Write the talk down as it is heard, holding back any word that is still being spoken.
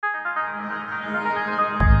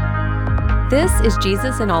This is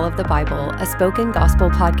Jesus in All of the Bible, a spoken gospel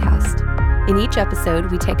podcast. In each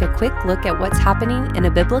episode, we take a quick look at what's happening in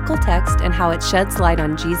a biblical text and how it sheds light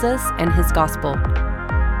on Jesus and his gospel.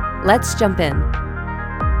 Let's jump in.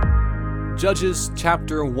 Judges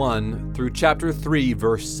chapter 1 through chapter 3,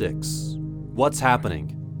 verse 6. What's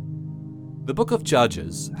happening? The book of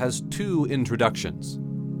Judges has two introductions.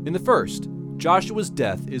 In the first, Joshua's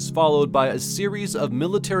death is followed by a series of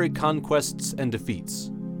military conquests and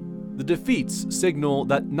defeats. The defeats signal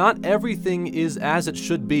that not everything is as it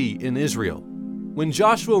should be in Israel. When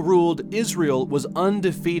Joshua ruled, Israel was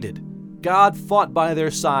undefeated. God fought by their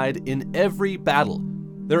side in every battle.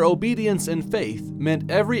 Their obedience and faith meant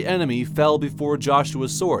every enemy fell before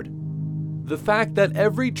Joshua's sword. The fact that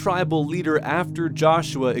every tribal leader after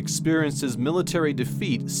Joshua experiences military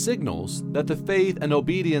defeat signals that the faith and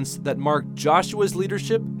obedience that marked Joshua's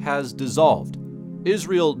leadership has dissolved.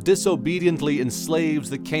 Israel disobediently enslaves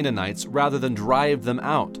the Canaanites rather than drive them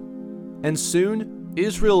out. And soon,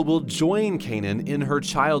 Israel will join Canaan in her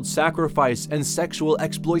child sacrifice and sexual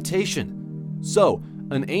exploitation. So,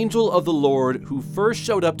 an angel of the Lord who first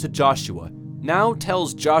showed up to Joshua now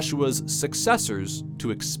tells Joshua's successors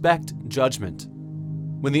to expect judgment.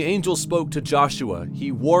 When the angel spoke to Joshua,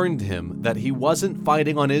 he warned him that he wasn't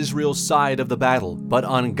fighting on Israel's side of the battle, but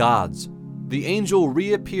on God's. The angel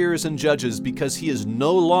reappears in Judges because he is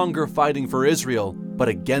no longer fighting for Israel, but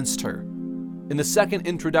against her. In the second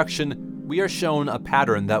introduction, we are shown a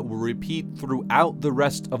pattern that will repeat throughout the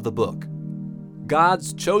rest of the book.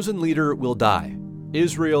 God's chosen leader will die.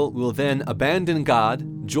 Israel will then abandon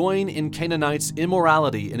God, join in Canaanites'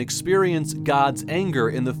 immorality, and experience God's anger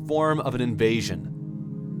in the form of an invasion.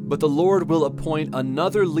 But the Lord will appoint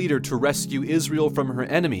another leader to rescue Israel from her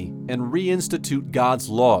enemy and reinstitute God's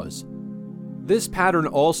laws. This pattern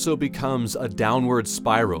also becomes a downward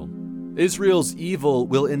spiral. Israel's evil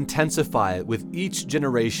will intensify with each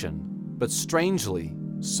generation, but strangely,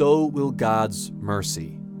 so will God's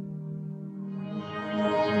mercy.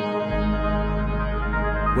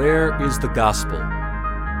 Where is the gospel?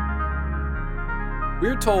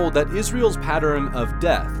 We're told that Israel's pattern of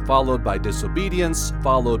death, followed by disobedience,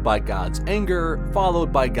 followed by God's anger,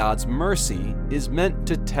 followed by God's mercy, is meant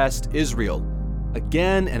to test Israel.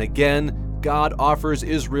 Again and again, God offers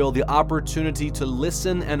Israel the opportunity to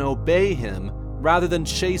listen and obey him rather than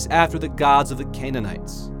chase after the gods of the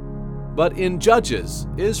Canaanites. But in Judges,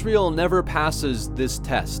 Israel never passes this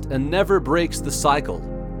test and never breaks the cycle.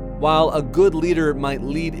 While a good leader might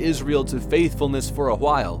lead Israel to faithfulness for a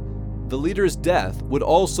while, the leader's death would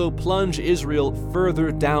also plunge Israel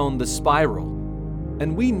further down the spiral.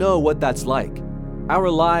 And we know what that's like. Our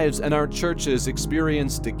lives and our churches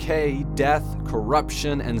experience decay, death,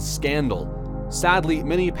 corruption, and scandal. Sadly,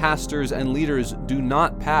 many pastors and leaders do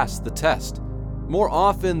not pass the test. More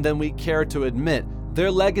often than we care to admit, their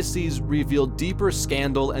legacies reveal deeper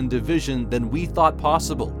scandal and division than we thought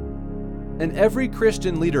possible. And every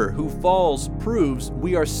Christian leader who falls proves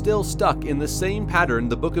we are still stuck in the same pattern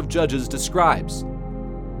the book of Judges describes.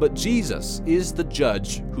 But Jesus is the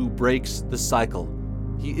judge who breaks the cycle.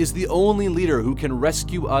 He is the only leader who can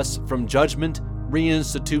rescue us from judgment,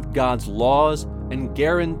 reinstitute God's laws, and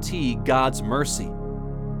guarantee God's mercy.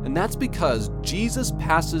 And that's because Jesus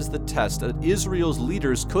passes the test that Israel's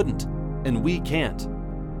leaders couldn't, and we can't.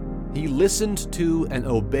 He listened to and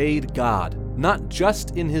obeyed God, not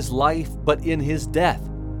just in his life, but in his death.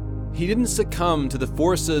 He didn't succumb to the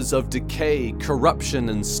forces of decay, corruption,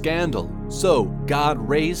 and scandal, so God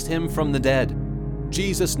raised him from the dead.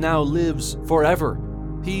 Jesus now lives forever.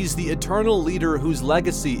 He's the eternal leader whose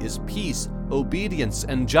legacy is peace, obedience,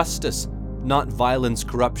 and justice, not violence,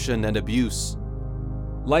 corruption, and abuse.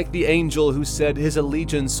 Like the angel who said his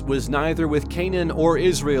allegiance was neither with Canaan or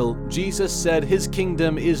Israel, Jesus said his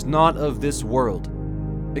kingdom is not of this world.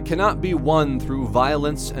 It cannot be won through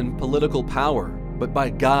violence and political power, but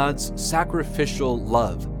by God's sacrificial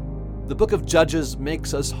love. The book of Judges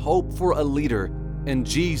makes us hope for a leader, and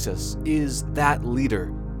Jesus is that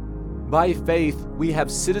leader. By faith, we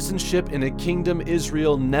have citizenship in a kingdom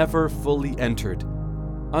Israel never fully entered.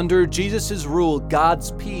 Under Jesus' rule,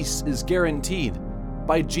 God's peace is guaranteed.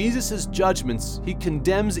 By Jesus' judgments, he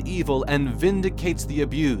condemns evil and vindicates the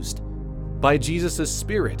abused. By Jesus'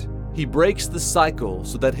 Spirit, he breaks the cycle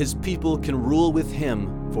so that his people can rule with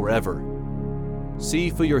him forever. See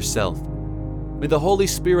for yourself. May the Holy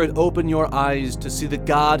Spirit open your eyes to see the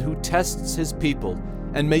God who tests his people,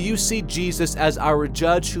 and may you see Jesus as our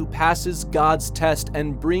judge who passes God's test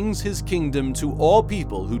and brings his kingdom to all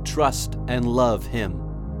people who trust and love him.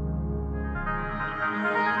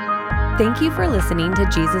 Thank you for listening to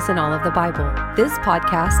Jesus in All of the Bible. This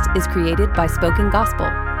podcast is created by Spoken Gospel.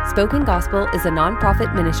 Spoken Gospel is a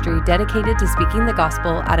nonprofit ministry dedicated to speaking the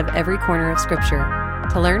gospel out of every corner of Scripture.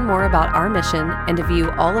 To learn more about our mission and to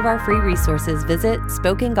view all of our free resources, visit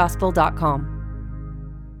spokengospel.com.